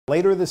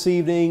Later this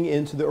evening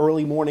into the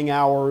early morning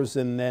hours,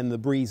 and then the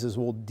breezes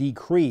will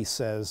decrease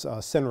as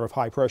a center of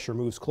high pressure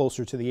moves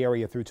closer to the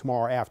area through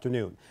tomorrow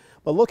afternoon.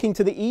 But looking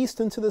to the east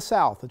and to the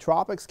south, the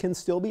tropics can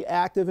still be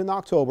active in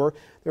October.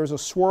 There's a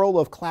swirl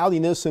of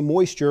cloudiness and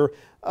moisture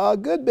a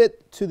good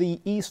bit to the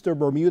east of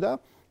Bermuda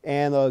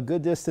and a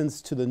good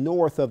distance to the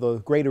north of the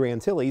Greater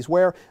Antilles,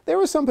 where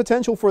there is some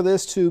potential for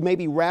this to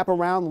maybe wrap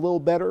around a little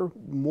better,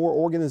 more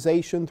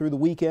organization through the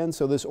weekend.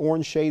 So this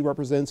orange shade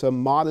represents a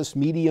modest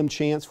medium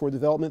chance for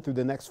development through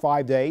the next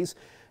 5 days.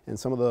 And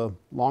some of the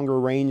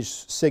longer range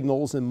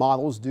signals and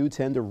models do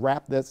tend to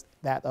wrap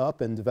that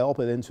up and develop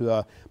it into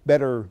a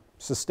better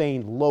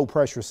sustained low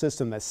pressure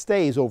system that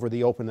stays over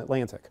the open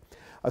Atlantic.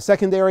 A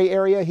secondary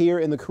area here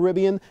in the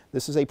Caribbean,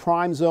 this is a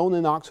prime zone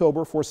in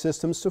October for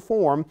systems to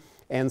form,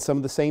 and some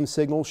of the same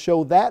signals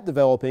show that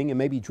developing and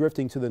maybe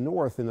drifting to the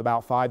north in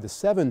about 5 to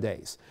 7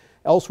 days.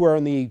 Elsewhere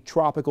in the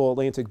tropical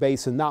Atlantic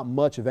basin, not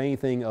much of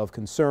anything of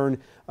concern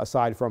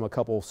aside from a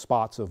couple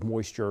spots of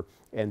moisture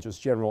and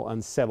just general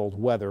unsettled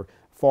weather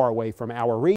far away from our region.